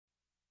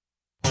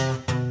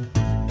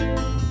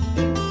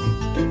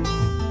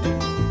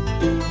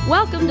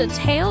welcome to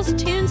Tales,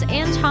 Tunes,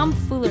 and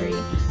Tomfoolery,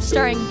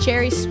 starring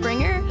Jerry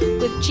Springer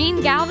with Gene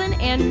Galvin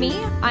and me.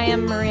 I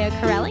am Maria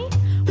Corelli.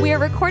 We are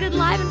recorded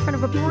live in front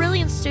of a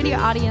brilliant studio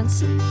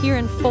audience here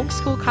in Folk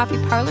School Coffee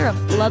Parlor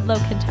of Ludlow,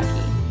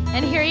 Kentucky.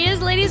 And here he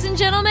is, ladies and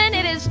gentlemen.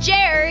 It is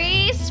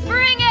Jerry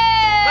Springer!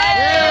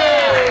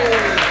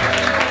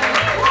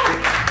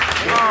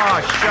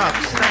 Oh,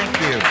 shucks.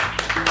 Thank you.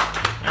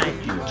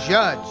 Thank you.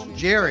 Judge,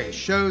 Jerry,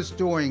 show's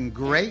doing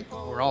great.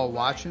 We're all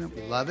watching it.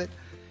 We love it.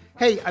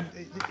 Hey,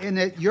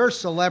 you're a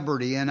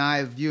celebrity, and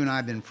you and I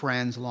have been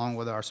friends along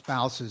with our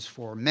spouses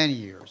for many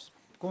years,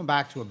 going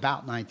back to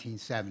about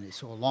 1970,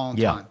 so a long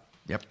time.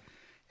 Yep.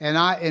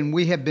 And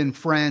we have been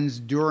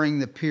friends during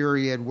the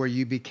period where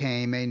you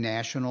became a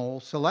national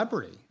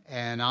celebrity.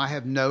 And I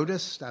have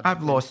noticed...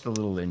 I've lost a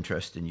little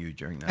interest in you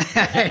during that.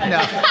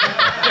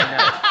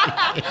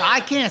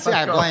 I can't say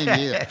I blame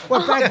you either.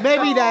 Well, in fact,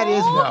 maybe that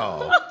is...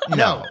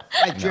 No.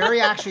 Jerry,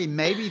 actually,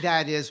 maybe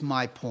that is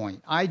my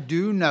point. I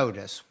do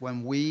notice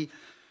when we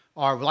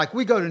are... Like,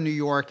 we go to New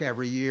York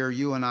every year,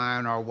 you and I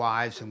and our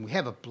wives, and we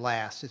have a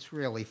blast. It's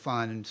really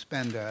fun and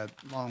spend a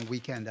long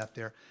weekend up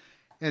there.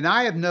 And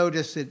I have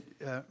noticed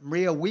that,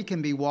 Maria, we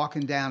can be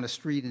walking down the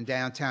street in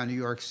downtown New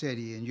York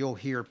City, and you'll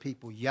hear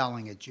people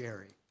yelling at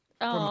Jerry.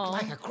 From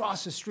like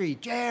across the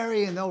street,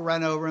 Jerry, and they'll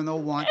run over and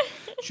they'll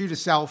shoot a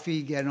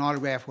selfie, get an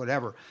autograph,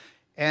 whatever.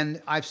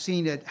 And I've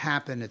seen it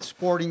happen at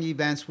sporting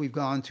events we've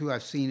gone to.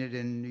 I've seen it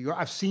in New York.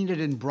 I've seen it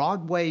in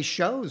Broadway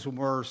shows. When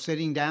we're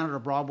sitting down at a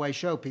Broadway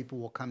show, people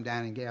will come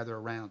down and gather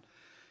around.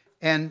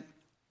 And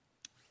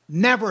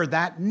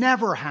that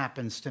never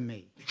happens to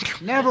me.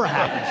 Never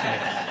happens to me.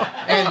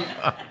 And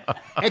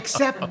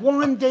except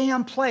one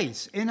damn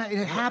place. And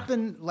it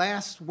happened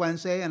last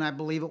Wednesday, and I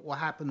believe it will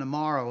happen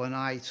tomorrow. And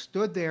I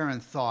stood there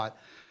and thought,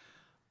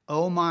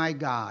 oh my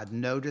God,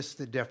 notice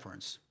the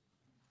difference.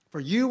 For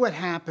you, it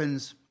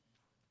happens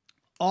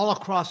all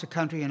across the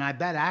country, and I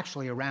bet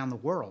actually around the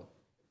world.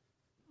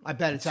 I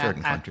bet it's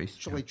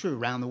actually true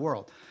around the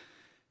world.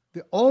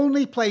 The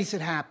only place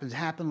it happened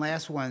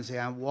last Wednesday.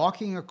 I'm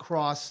walking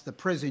across the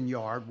prison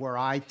yard where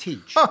I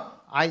teach.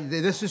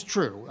 This is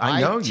true.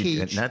 I know teach you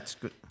did. That's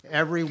good.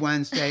 Every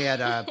Wednesday at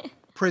a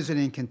prison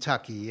in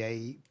Kentucky,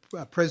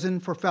 a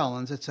prison for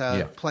felons. It's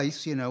a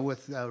place,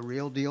 with a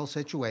real deal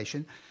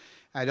situation.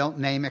 I don't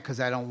name it because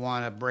I don't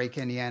want to break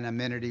any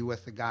anonymity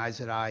with the guys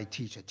that I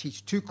teach. I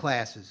teach 2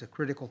 classes, a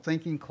critical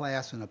thinking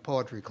class and a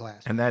poetry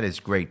class. And that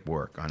is great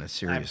work on a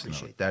serious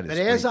note. But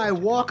as I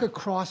walk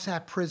across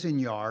that prison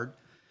yard,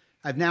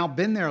 I've now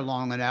been there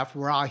long enough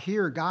where I'll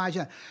hear guys,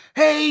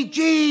 hey,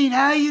 Gene,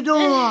 how you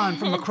doing?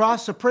 From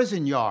across the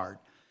prison yard.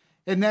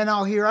 And then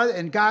I'll hear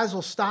and guys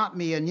will stop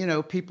me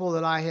and, people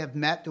that I have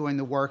met doing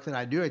the work that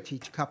I do. I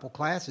teach a couple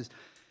classes.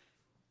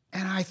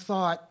 And I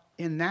thought,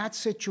 in that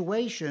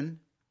situation,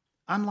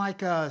 I'm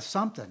like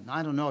something.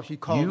 I don't know if you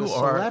call it a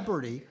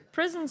celebrity.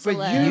 Prison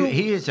celeb.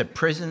 He is a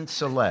prison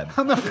celeb.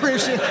 I'm a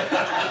prison...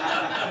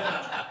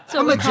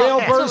 I'm a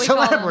jailbird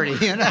celebrity,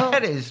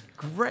 That is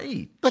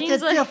great. But the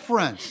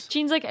difference.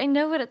 Gene's like, I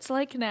know what it's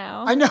like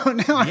now. I know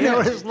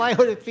what it's like,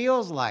 what it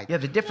feels like. Yeah,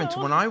 the difference,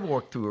 when I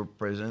walk through a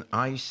prison,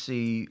 I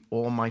see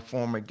all my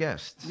former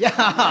guests. Yeah.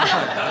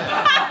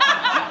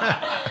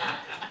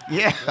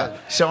 Yeah.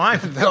 So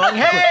I'm going,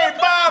 hey,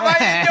 Bob, how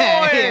you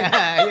doing?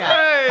 Yeah.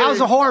 Hey. How's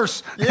the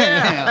horse?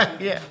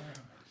 Yeah.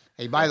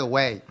 Hey, by the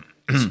way,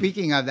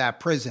 speaking of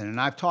that prison,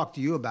 and I've talked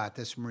to you about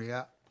this,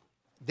 Maria,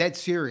 dead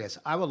serious.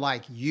 I would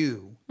like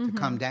you to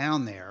come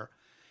down there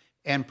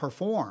and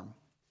perform.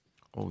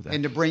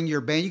 And to bring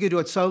your band. You could do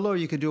it solo or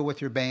you could do it with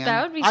your band.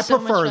 That would be so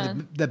much fun. I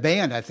prefer the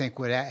band, I think,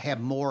 would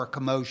have more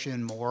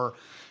commotion, more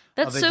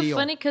That's of a so deal.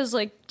 funny because,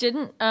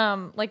 didn't,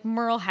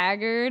 Merle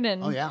Haggard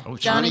and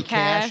Johnny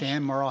Cash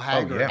and Merle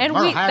Haggard. Oh, yeah. And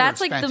Merle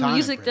that's Haggard like the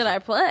music that I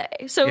play.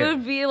 So it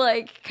would be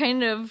like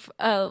kind of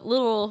a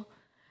little...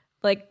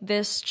 like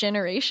this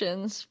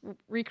generation's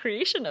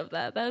recreation of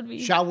that. That would be...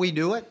 Shall we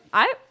do it?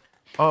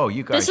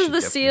 You guys. This is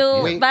the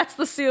seal. That's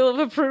the seal of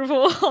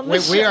approval on the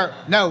show.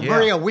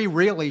 Maria, we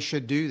really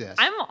should do this.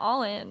 I'm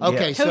all in.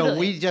 Okay, totally. So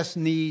we just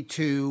need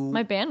to...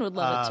 My band would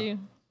love it too.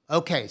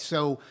 Okay,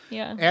 so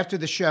after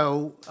the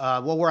show,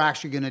 we're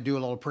actually going to do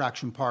a little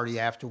production party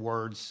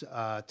afterwards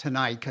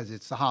tonight because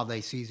it's the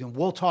holiday season.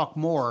 We'll talk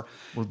more.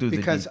 We'll do the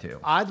details. Because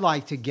I'd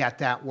like to get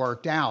that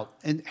worked out.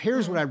 And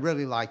here's what I'd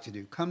really like to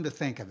do. Come to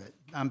think of it,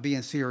 I'm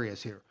being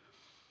serious here.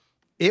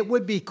 It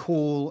would be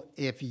cool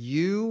if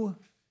you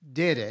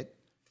did it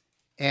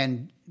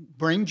and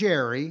bring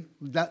Jerry,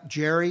 let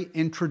Jerry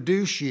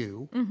introduce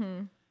you,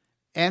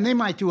 and they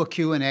might do a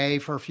Q&A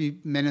for a few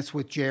minutes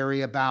with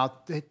Jerry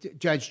about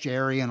Judge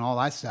Jerry and all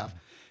that stuff,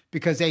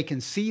 because they can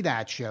see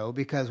that show,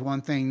 because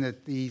one thing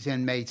that these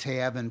inmates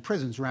have in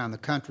prisons around the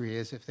country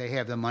is if they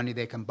have the money,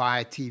 they can buy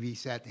a TV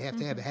set, they have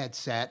to have a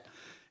headset,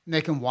 and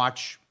they can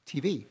watch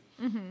TV.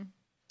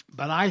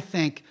 But I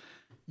think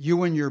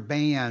you and your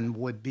band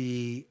would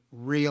be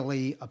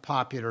really a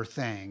popular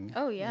thing.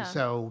 Oh, yeah.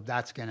 So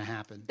that's going to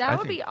happen. That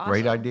would be awesome.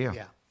 Great idea.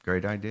 Yeah.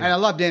 Great idea. And I'd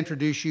love to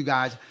introduce you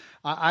guys.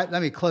 Let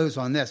me close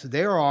on this.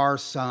 There are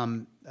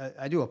some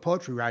I do a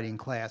poetry writing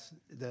class.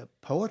 The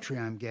poetry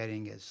I'm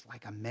getting is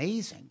like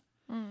amazing.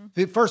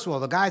 First of all,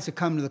 the guys that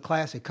come to the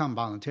class, that come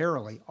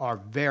voluntarily, are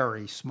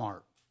very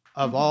smart,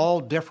 of all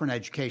different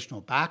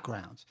educational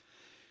backgrounds.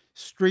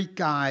 Street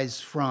guys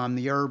from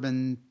the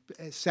urban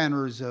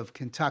centers of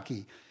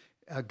Kentucky,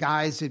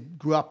 guys that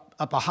grew up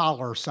a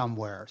holler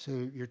somewhere.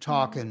 So you're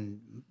talking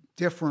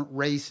different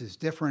races,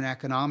 different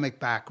economic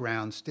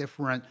backgrounds,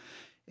 different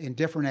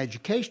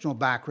educational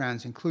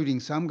backgrounds, including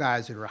some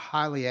guys that are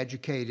highly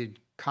educated,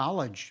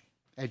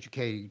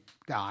 college-educated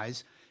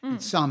guys, and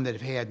some that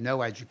have had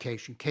no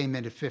education, came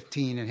in at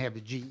 15 and have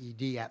a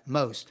GED at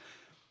most.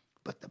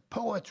 But the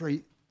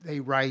poetry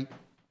they write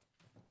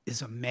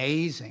is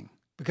amazing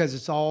because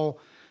it's all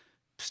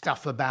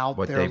stuff about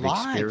what their they've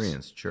lives.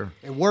 experienced, sure.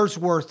 And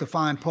Wordsworth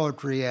defined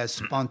poetry as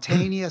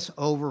spontaneous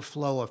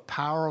overflow of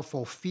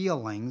powerful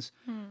feelings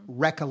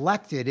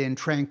recollected in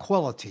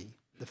tranquility.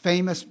 The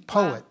famous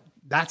poet,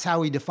 that's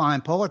how he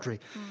defined poetry.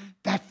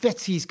 That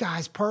fits these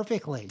guys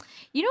perfectly.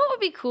 You know what would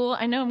be cool?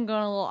 I know I'm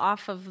going a little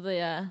off of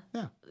the...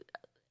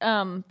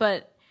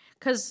 but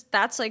because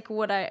that's like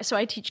so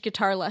I teach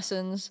guitar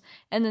lessons,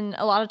 and then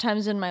a lot of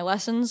times in my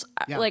lessons,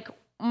 like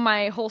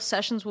my whole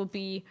sessions will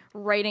be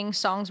writing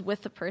songs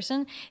with the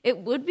person.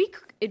 It'd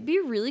be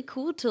really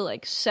cool to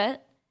like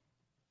set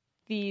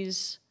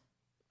these,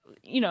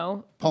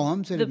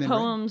 Poems that have been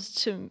poems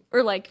to,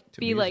 or like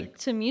be music. like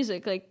to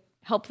music, like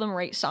help them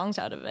write songs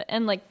out of it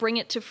and like bring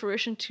it to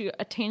fruition to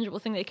a tangible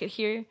thing they could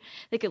hear,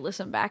 they could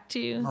listen back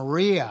to.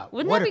 Maria,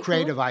 Wouldn't what that a be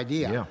creative cool?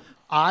 idea. Yeah.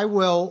 I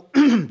will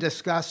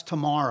discuss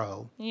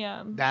tomorrow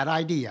that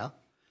idea.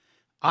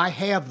 I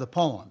have the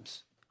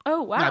poems.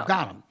 Oh, wow. I've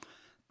got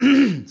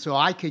them. So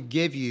I could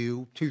give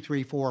you 2,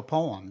 3, 4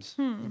 poems,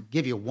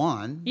 give you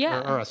one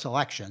or a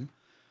selection.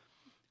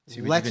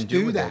 See what Let's you can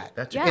do with that. it.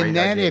 That's a Yeah. great And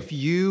then idea.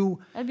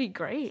 That'd be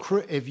great.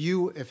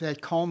 if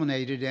that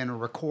culminated in a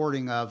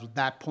recording of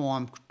that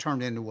poem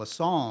turned into a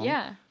song,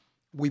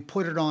 we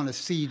put it on a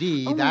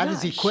CD. Oh my That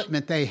is gosh.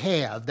 equipment they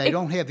have. They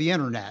don't have the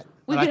internet.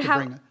 We but I could could have,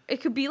 bring it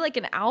could be like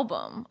an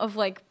album of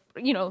like,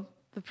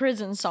 the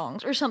prison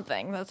songs or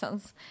something. That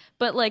sounds,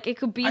 but like it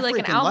could be I like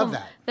an freaking love album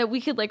that. that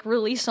we could like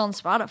release on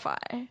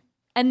Spotify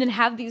and then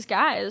have these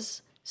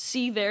guys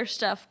see their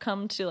stuff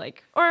come to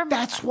like, or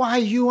That's why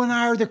you and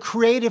I are the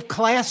creative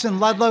class in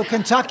Ludlow,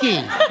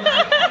 Kentucky.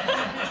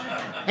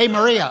 Hey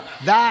Maria,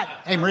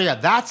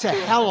 that's a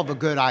hell of a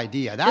good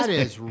idea. That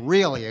is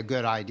really a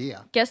good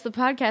idea. guess the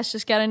podcast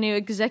just got a new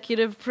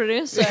executive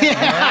producer. Hey,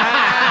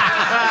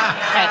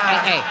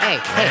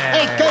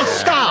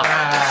 stop.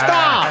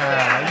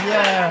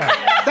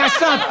 Yeah.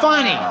 That's not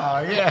funny.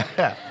 Oh,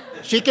 yeah.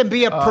 She can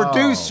be a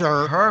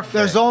producer. perfect.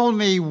 There's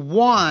only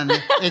one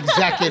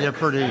executive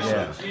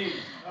producer.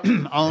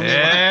 Only one.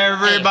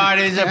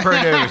 Everybody's a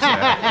producer.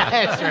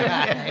 That's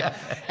right.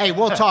 Hey,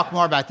 we'll talk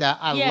more about that.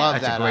 I Yeah.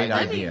 love That's that a great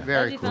idea. idea. Very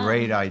That'd be cool. fun.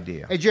 Great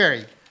idea. Hey,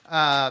 Jerry,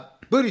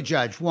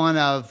 Buttigieg, one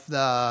of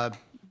the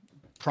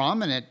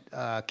prominent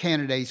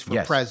candidates for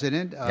Yes.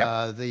 president,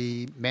 Yep.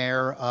 the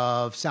mayor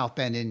of South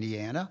Bend,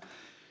 Indiana.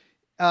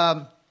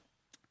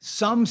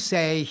 Some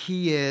say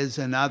he is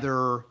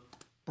another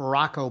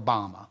Barack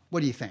Obama.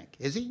 What do you think?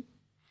 Is he?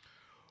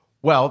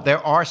 Well,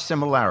 there are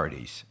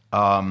similarities.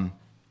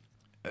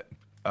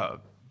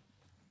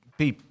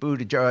 Pete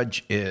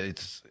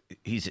Buttigieg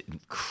he's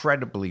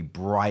incredibly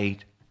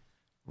bright,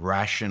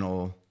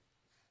 rational,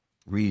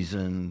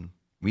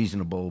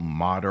 reasonable,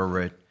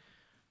 moderate,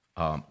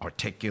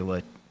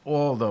 articulate.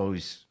 All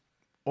those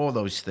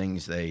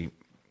things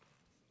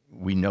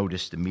we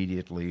noticed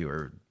immediately,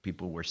 or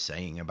people were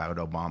saying about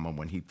Obama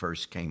when he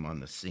first came on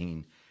the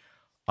scene.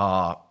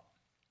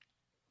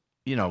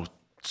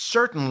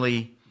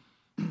 Certainly,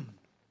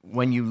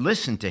 when you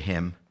listen to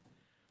him,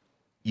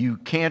 you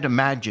can't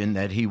imagine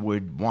that he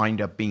would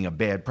wind up being a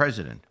bad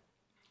president,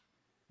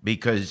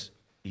 because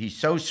he's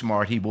so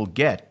smart, he will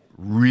get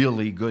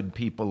really good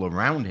people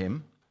around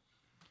him.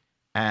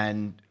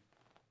 And,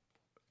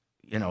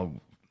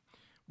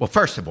 well,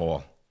 first of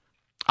all,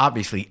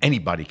 obviously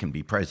anybody can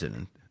be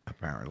president,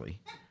 apparently,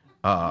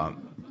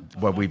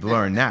 what we've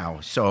learned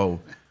now. So,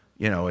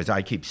 as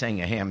I keep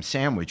saying, a ham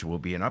sandwich will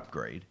be an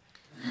upgrade.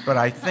 But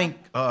I think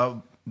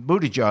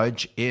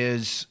Buttigieg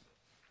is,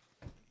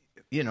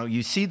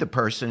 you see the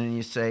person and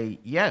you say,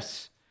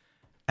 yes.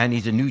 And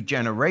he's a new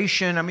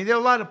generation. I mean, there are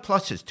a lot of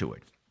pluses to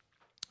it.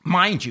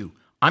 Mind you,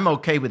 I'm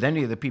okay with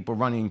any of the people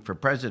running for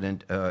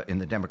president in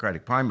the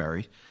Democratic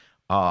primaries.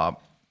 And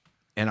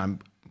I'm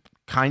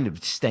kind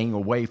of staying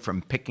away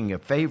from picking a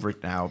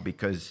favorite now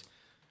because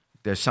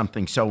there's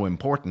something so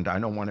important. I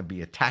don't want to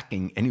be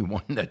attacking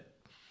anyone that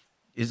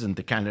isn't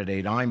the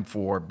candidate I'm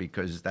for,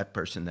 because that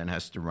person then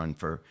has to run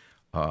for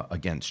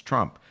against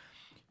Trump.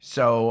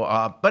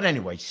 So, but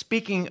anyway,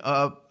 speaking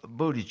of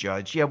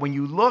Buttigieg, when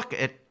you look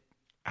at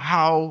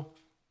how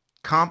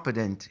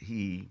competent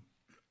he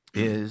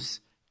is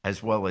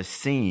as well as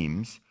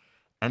seems,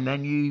 and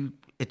then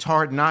it's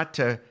hard not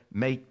to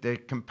make the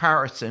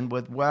comparison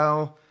with,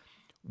 well,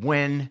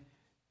 when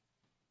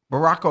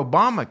Barack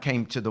Obama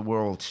came to the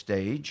world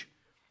stage,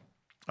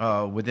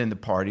 within the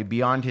party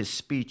beyond his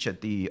speech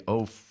at the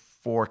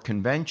 '04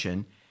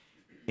 convention.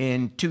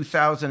 In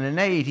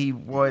 2008, he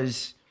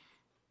was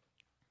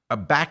a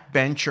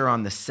backbencher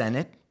on the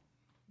Senate,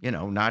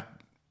 not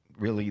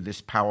really this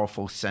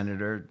powerful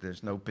senator.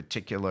 There's no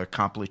particular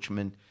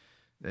accomplishment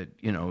that,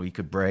 he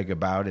could brag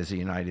about as a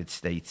United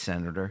States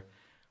senator.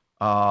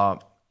 And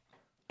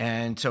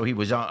so he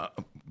was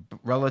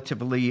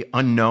relatively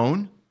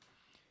unknown.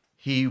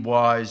 He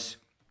was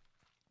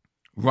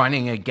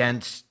running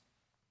against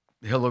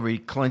Hillary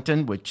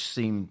Clinton, which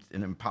seemed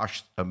an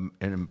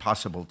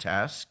impossible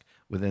task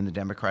within the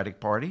Democratic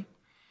Party.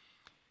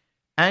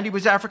 And he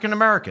was African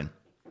American,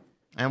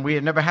 and we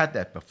had never had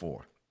that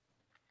before.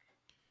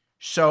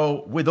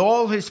 So with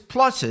all his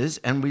pluses,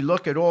 and we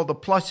look at all the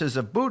pluses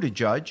of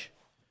Buttigieg,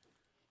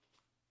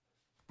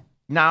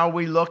 now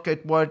we look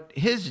at what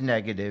his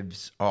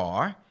negatives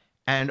are,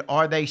 and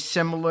are they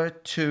similar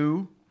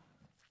to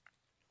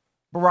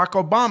Barack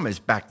Obama's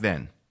back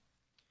then?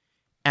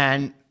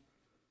 And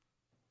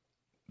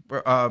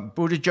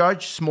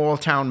Buttigieg, small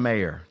town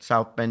mayor,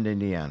 South Bend,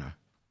 Indiana.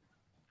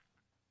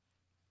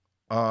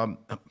 Barack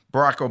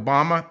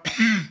Obama,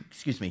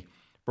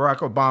 Barack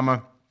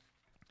Obama,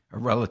 a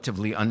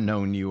relatively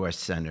unknown U.S.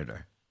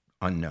 senator,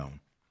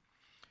 unknown.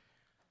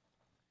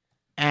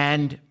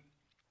 And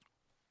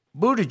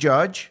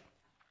Buttigieg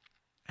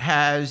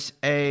has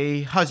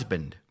a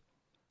husband.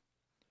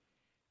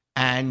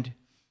 And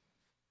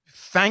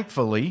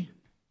thankfully,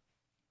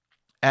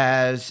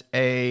 as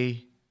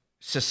a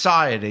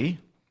society,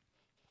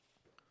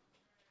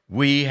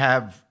 we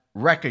have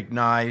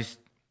recognized,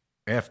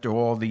 after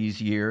all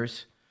these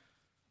years,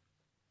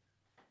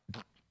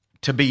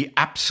 to be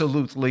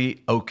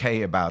absolutely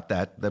okay about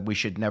that we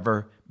should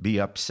never be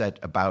upset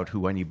about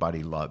who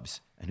anybody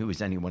loves, and who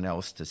is anyone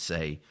else to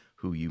say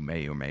who you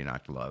may or may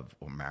not love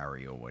or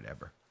marry or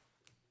whatever.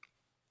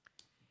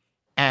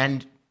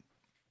 And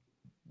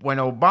when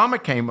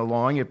Obama came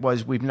along, it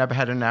was, we've never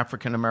had an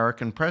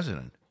African-American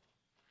president.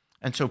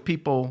 And so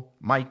people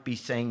might be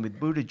saying with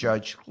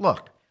Buttigieg,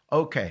 look,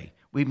 okay,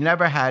 we've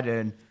never had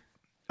an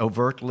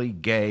overtly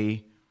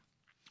gay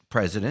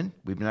president.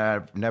 We've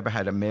never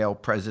had a male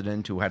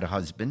president who had a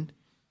husband.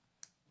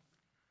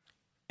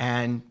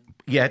 And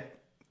yet,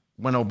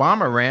 when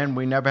Obama ran,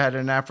 we never had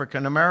an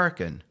African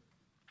American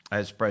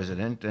as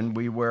president, and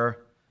we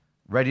were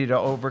ready to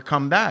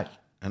overcome that.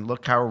 And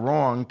look how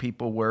wrong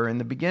people were in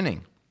the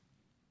beginning.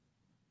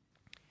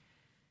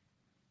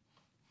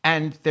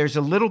 And there's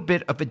a little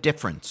bit of a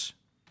difference.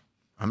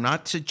 I'm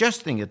not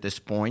suggesting at this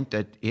point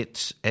that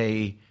it's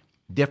a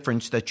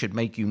difference that should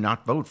make you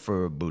not vote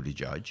for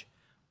Buttigieg,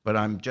 but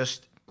I'm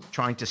just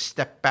trying to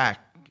step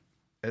back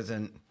as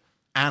an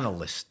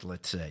analyst,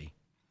 let's say,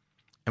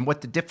 and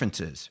what the difference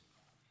is.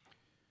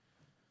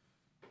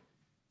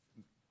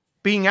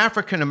 Being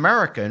African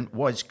American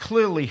was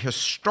clearly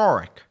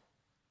historic,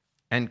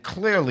 and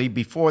clearly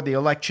before the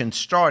election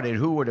started,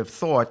 who would have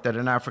thought that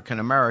an African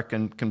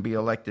American can be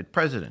elected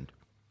president?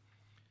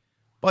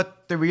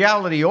 But the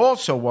reality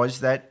also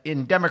was that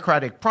in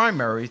Democratic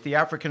primaries, the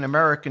African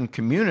American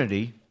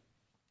community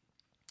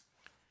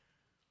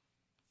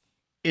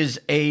is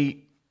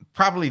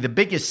probably the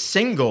biggest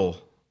single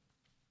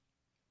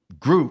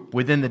group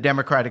within the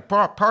Democratic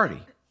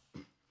Party.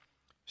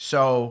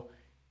 So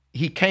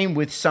he came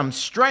with some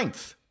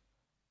strength.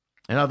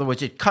 In other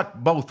words, it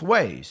cut both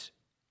ways.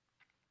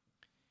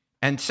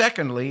 And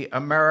secondly,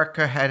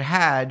 America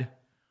had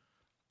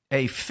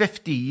a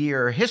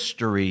 50-year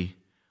history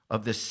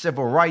of the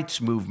civil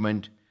rights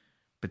movement,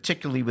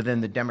 particularly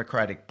within the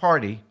Democratic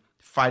Party,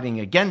 fighting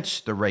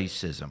against the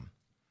racism.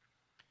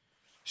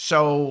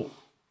 So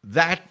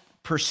that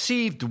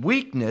perceived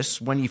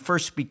weakness when he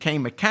first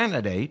became a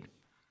candidate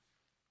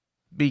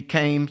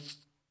became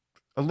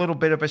a little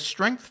bit of a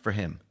strength for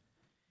him.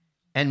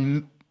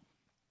 And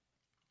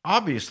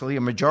obviously,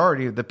 a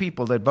majority of the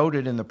people that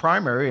voted in the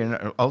primary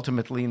and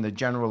ultimately in the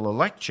general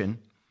election,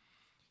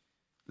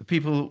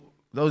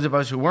 those of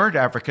us who weren't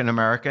African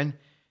American,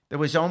 there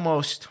was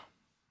almost,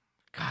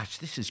 gosh,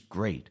 this is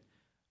great.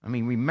 I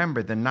mean,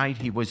 remember the night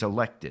he was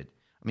elected.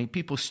 I mean,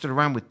 people stood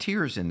around with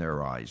tears in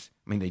their eyes.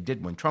 I mean, they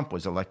did when Trump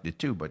was elected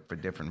too, but for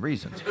different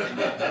reasons.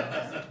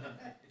 But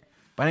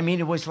I mean,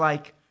 it was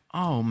like,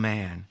 oh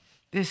man,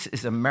 this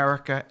is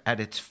America at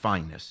its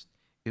finest.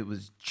 It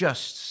was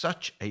just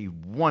such a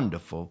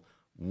wonderful,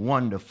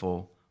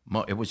 wonderful,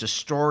 it was a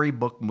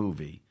storybook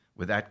movie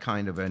with that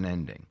kind of an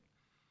ending.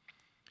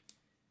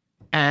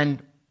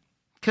 And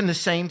can the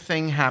same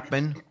thing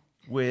happen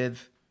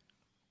with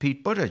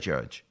Pete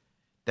Buttigieg?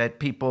 That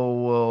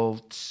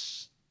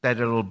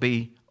it'll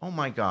be, oh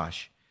my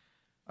gosh,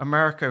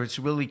 America has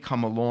really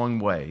come a long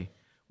way,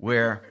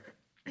 where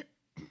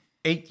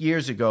 8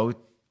 years ago,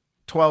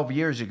 12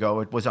 years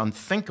ago, it was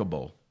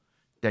unthinkable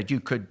that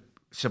you could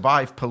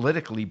survive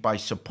politically by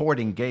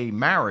supporting gay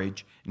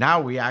marriage. Now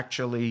we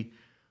actually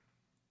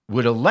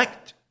would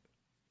elect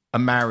a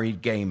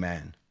married gay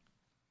man.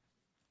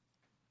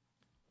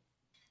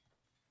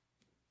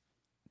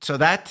 So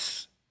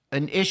that's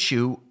an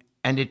issue,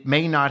 and it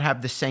may not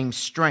have the same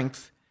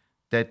strength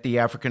that the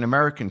African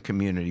American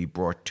community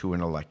brought to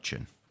an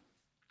election.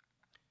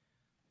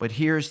 But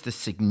here's the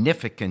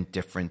significant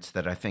difference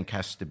that I think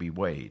has to be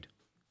weighed.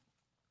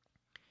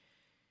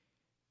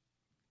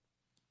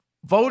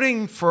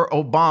 Voting for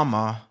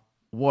Obama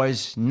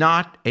was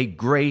not a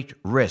great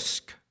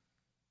risk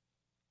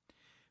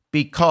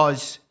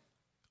because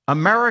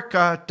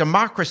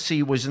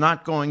democracy was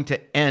not going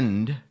to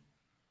end,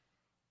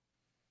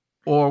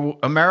 or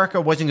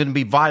America wasn't going to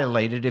be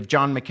violated if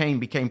John McCain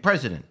became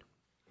president.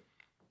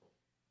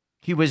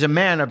 He was a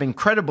man of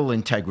incredible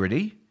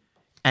integrity,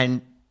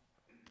 and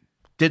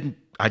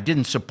I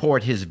didn't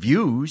support his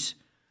views,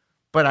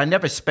 but I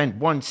never spent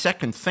 1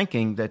 second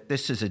thinking that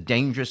this is a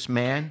dangerous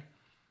man.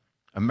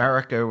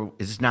 America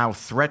is now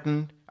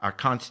threatened. Our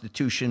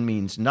Constitution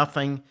means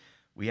nothing.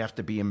 We have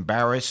to be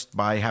embarrassed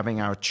by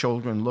having our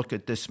children look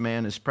at this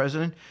man as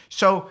president.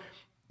 So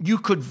you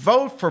could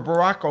vote for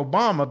Barack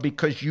Obama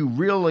because you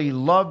really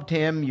loved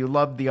him. You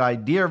loved the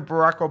idea of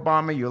Barack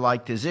Obama. You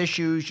liked his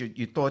issues.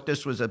 You thought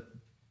this was a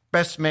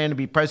best man to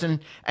be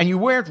president. And you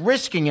weren't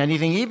risking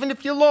anything, even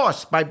if you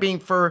lost, by being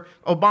for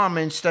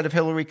Obama instead of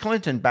Hillary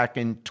Clinton back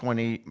in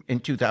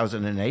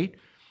 2008.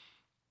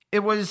 It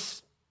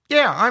was,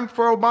 yeah, I'm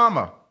for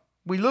Obama.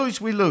 We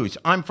lose, we lose.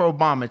 I'm for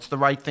Obama. It's the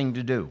right thing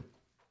to do.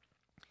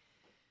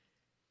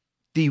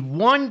 The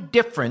one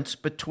difference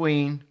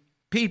between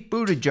Pete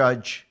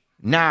Buttigieg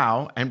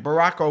now and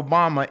Barack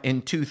Obama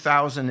in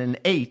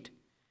 2008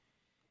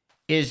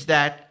 is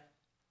that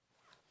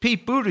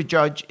Pete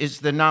Buttigieg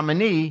is the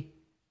nominee.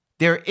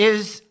 There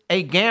is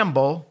a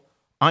gamble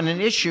on an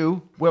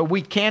issue where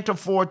we can't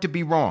afford to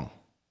be wrong.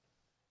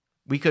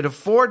 We could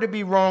afford to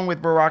be wrong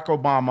with Barack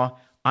Obama.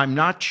 I'm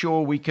not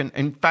sure we can.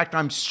 In fact,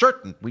 I'm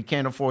certain we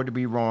can't afford to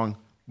be wrong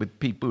with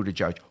Pete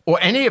Buttigieg or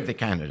any of the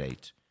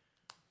candidates.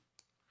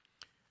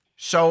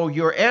 So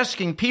you're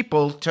asking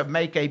people to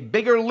make a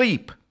bigger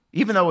leap,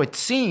 even though it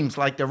seems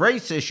like the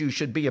race issue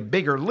should be a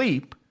bigger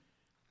leap.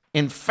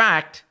 In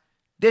fact,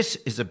 this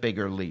is a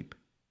bigger leap.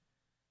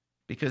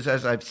 Because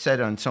as I've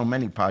said on so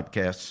many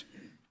podcasts,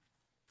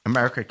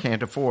 America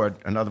can't afford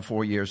another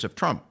 4 years of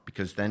Trump,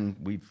 because then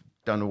we've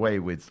done away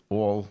with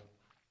all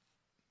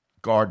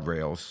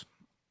guardrails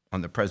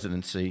on the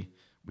presidency.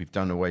 We've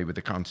done away with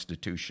the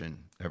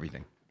Constitution,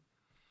 everything.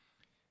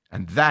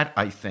 And that,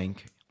 I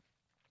think,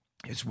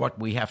 is what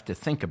we have to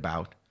think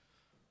about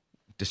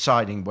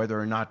deciding whether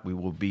or not we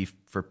will be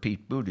for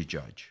Pete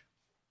Buttigieg.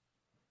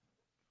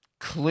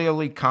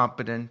 Clearly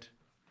competent,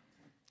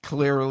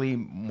 clearly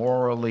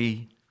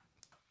morally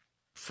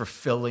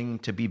fulfilling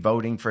to be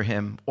voting for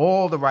him,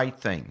 all the right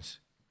things.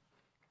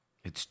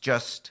 It's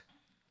just,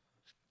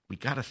 we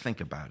got to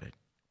think about it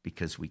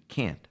because we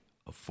can't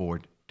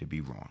afford to be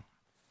wrong.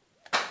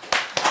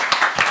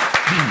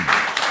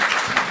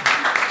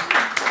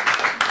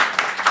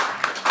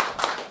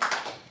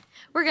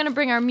 We're going to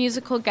bring our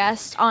musical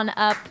guest on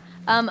up.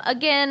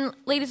 Again,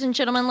 ladies and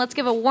gentlemen, let's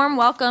give a warm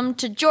welcome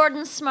to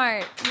Jordan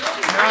Smart.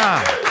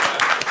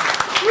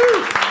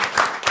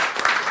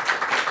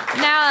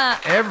 Now,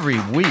 every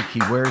week he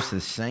wears the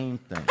same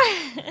thing.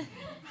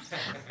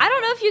 I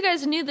don't know if you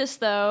guys knew this,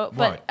 though,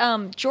 but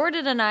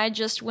Jordan and I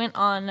just went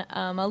on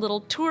a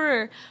little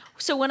tour.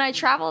 So when I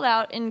traveled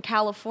out in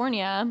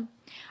California,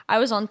 I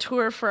was on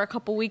tour for a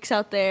couple weeks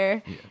out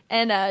there,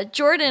 and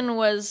Jordan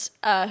was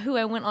who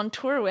I went on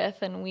tour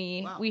with, and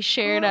we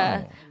shared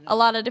a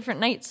lot of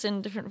different nights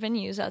in different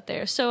venues out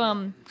there.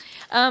 So,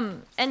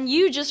 and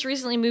you just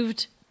recently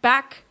moved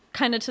back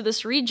kind of to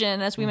this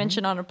region, as we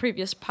mentioned on a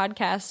previous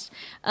podcast.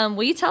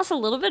 Will you tell us a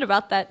little bit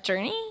about that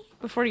journey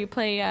before you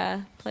play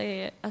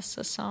us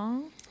a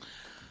song?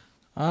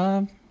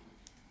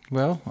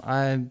 Well,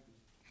 I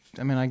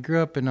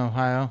grew up in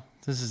Ohio.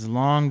 This is a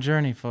long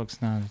journey,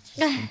 folks. Now,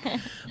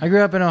 I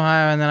grew up in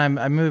Ohio, and then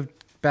I moved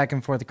back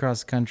and forth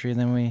across the country. And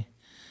then we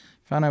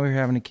found out we were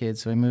having a kid,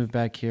 so we moved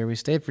back here. We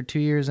stayed for 2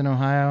 years in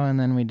Ohio, and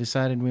then we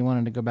decided we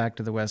wanted to go back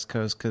to the West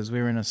Coast because we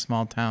were in a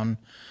small town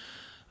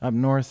up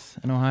north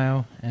in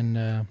Ohio, and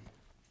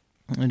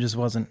it just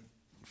wasn't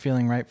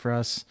feeling right for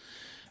us.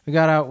 We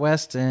got out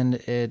west, and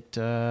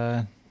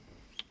things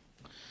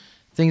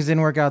didn't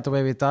work out the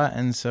way we thought,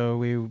 and so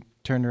we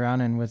turned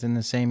around, and within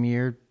the same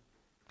year,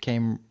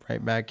 came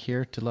right back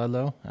here to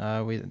Ludlow.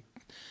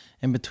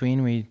 In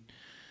between, we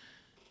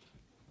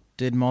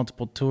did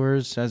multiple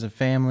tours as a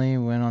family.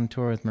 We went on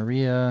tour with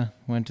Maria.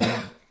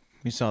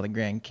 We saw the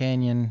Grand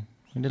Canyon.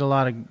 We did a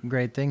lot of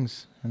great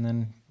things, and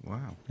then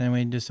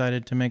we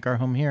decided to make our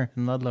home here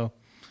in Ludlow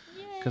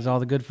because all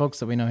the good folks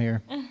that we know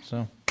here.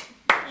 So,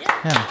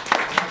 yeah.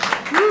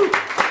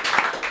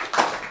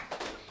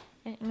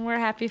 And we're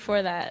happy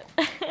for that.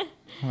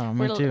 Oh,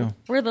 me too.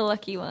 We're the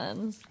lucky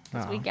ones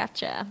because we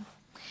gotcha.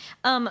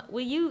 Will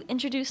you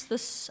introduce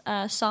this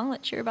song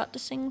that you're about to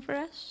sing for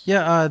us?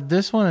 Yeah,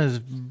 this one is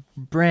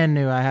brand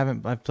new.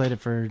 I've played it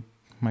for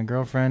my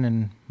girlfriend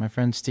and my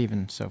friend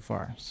Steven so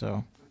far.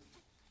 So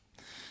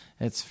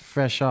it's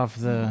fresh off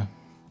the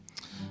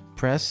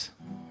press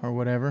or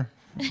whatever,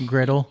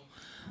 griddle.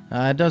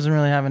 It doesn't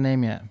really have a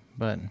name yet,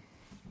 but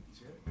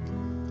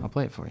I'll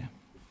play it for you.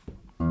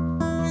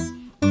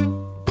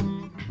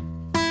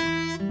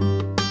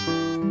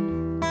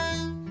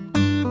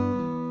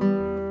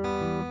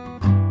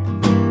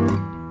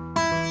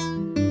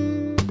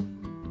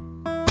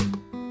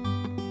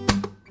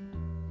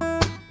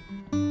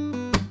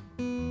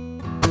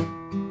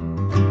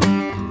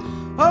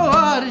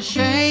 what a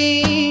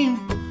shame.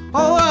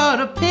 Oh,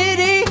 what a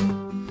pity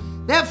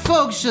that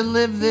folks should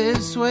live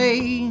this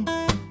way.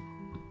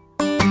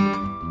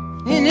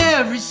 In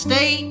every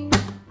state,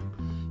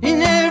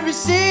 in every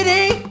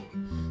city,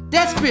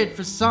 desperate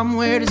for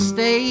somewhere to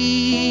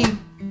stay. Ooh,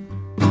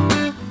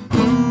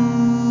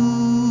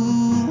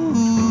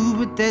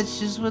 but that's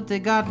just what they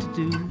got to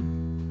do.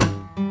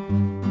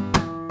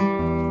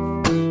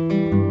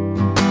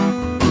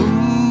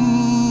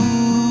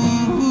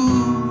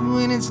 Ooh,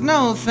 and it's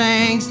no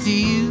thanks to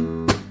you.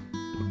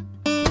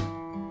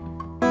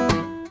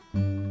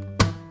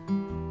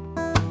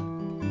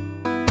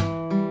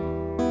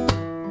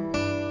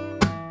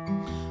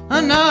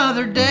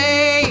 Another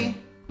day,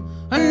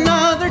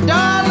 another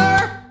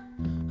dollar,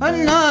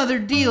 another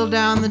deal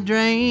down the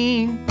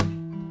drain.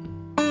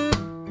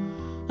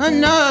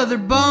 Another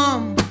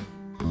bum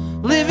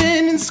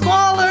living in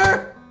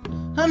squalor,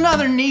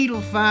 another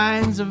needle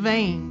finds a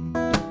vein.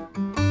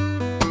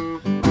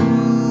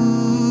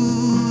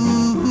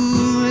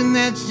 Ooh, and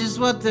that's just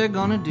what they're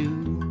gonna do.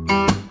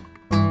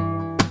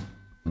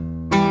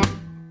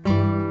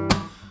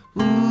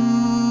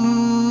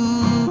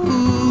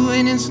 Ooh,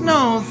 and it's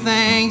no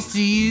thanks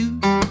to you.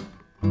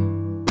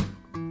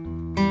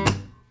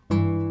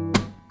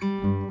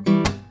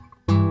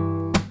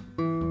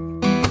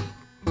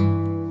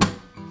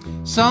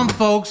 Some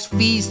folks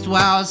feast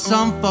while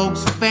some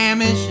folks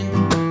famish,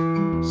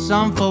 and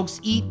some folks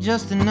eat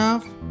just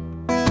enough.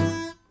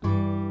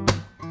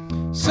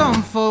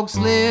 Some folks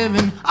live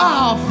and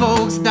all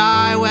folks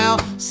die, well,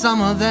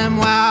 some of them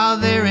while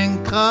they're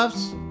in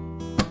cuffs.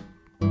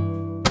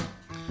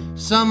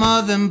 Some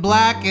of them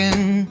black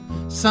and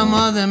some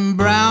of them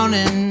brown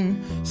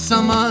and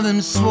some of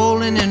them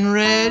swollen and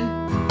red.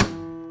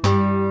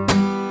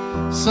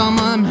 Some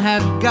of them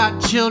have got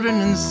children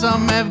and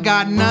some have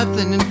got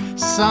nothing, and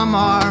some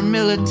are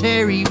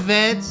military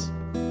vets.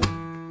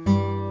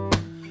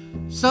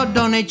 So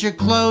donate your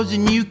clothes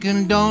and you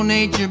can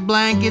donate your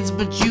blankets,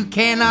 but you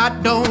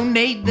cannot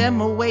donate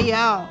them away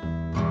out.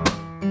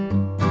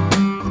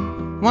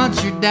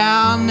 Once you're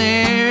down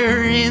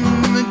there in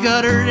the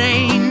gutter,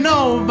 ain't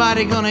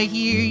nobody gonna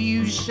hear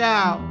you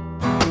shout.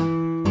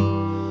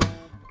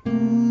 Ooh,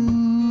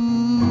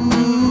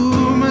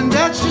 and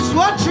that's just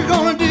what you're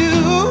gonna do.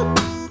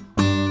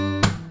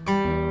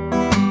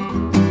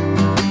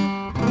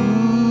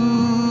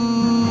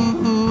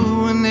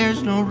 Ooh, and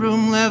there's no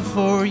room left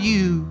for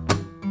you.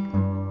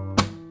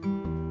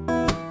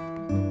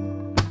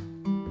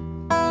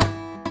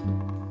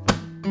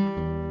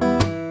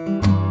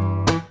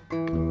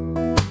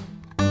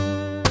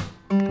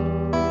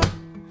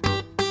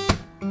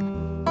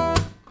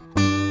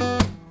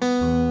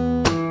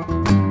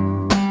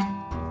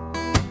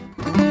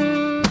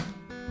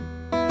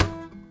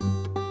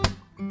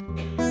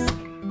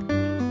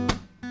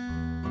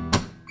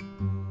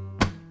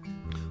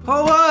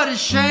 Oh, what a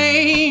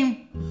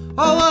shame.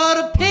 Oh, what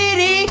a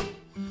pity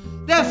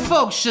that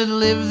folks should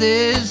live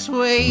this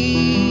way.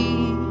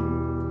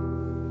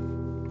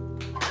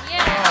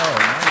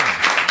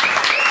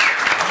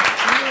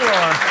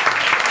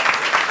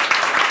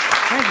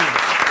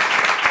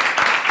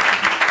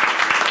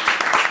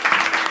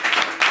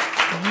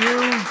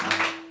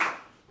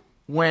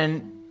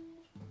 When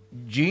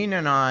Gene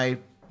and I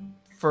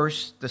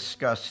first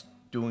discussed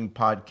doing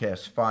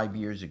podcasts 5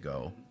 years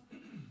ago,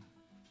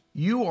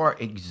 you are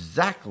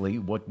exactly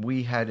what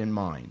we had in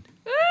mind.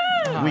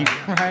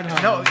 Right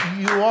on. No,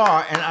 you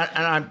are, and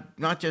I'm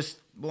not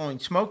just blowing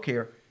smoke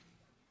here,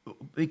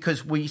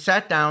 because we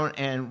sat down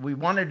and we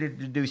wanted to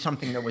do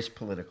something that was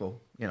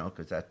political, you know,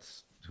 because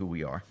that's who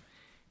we are.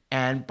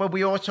 But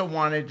we also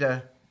wanted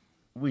to,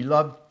 we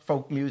love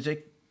folk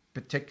music,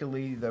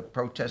 particularly the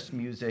protest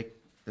music,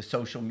 the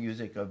social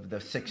music of the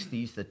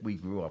 60s that we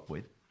grew up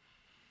with.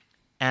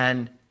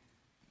 And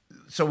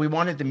so we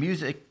wanted the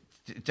music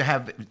to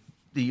have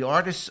the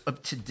artists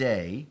of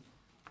today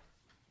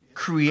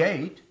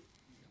create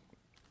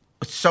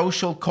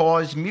social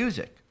cause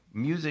music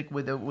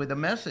with a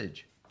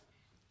message.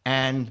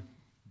 And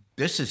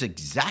this is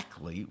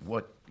exactly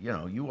what,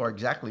 you are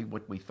exactly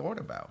what we thought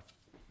about.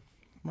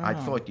 Wow. I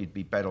thought you'd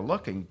be better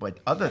looking, but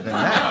other than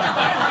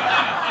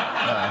that...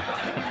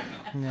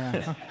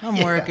 yeah,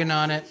 I'm working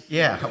on it.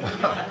 Yeah,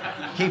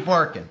 well, keep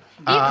working.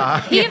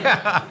 He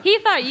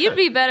thought you'd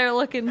be better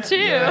looking, too.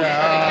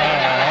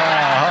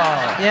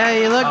 Yeah,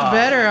 you look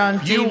better on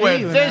TV. You were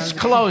this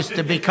close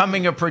to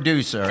becoming a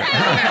producer.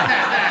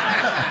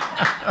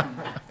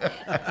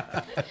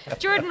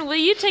 Jordan, will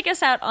you take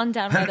us out on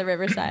Down by the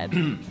Riverside?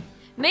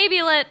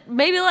 Maybe let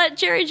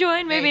Jerry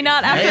join, maybe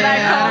not after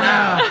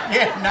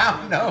that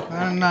call. No.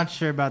 I'm not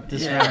sure about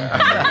this one.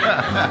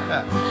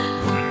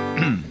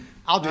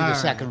 I'll do the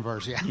second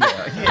verse, yeah.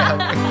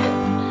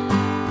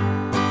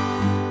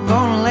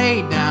 Gonna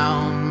lay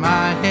down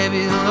my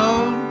heavy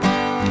load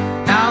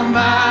down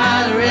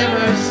by the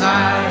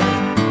riverside,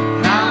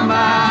 down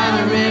by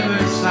the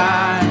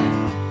riverside,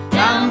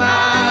 down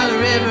by the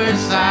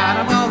riverside.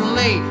 I'm gonna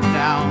lay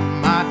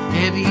down my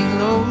heavy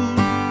load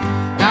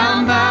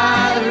down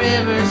by the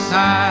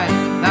riverside,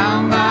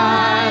 down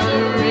by the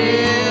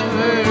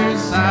riverside.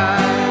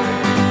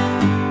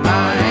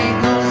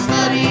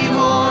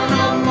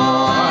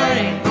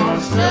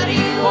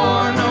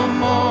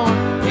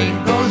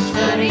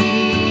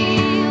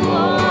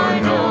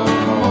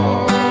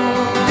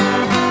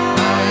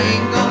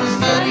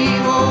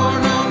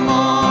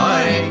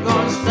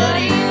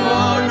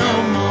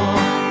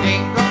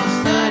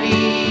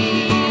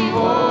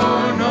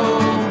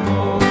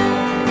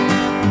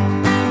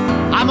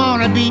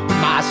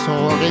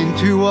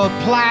 into a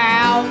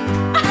plow.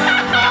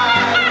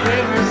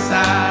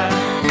 Riverside,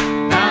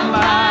 down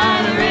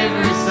by the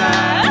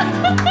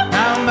riverside,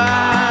 down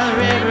by the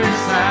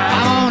riverside.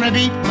 I wanna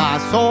beat my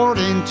sword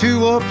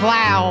into a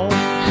plow.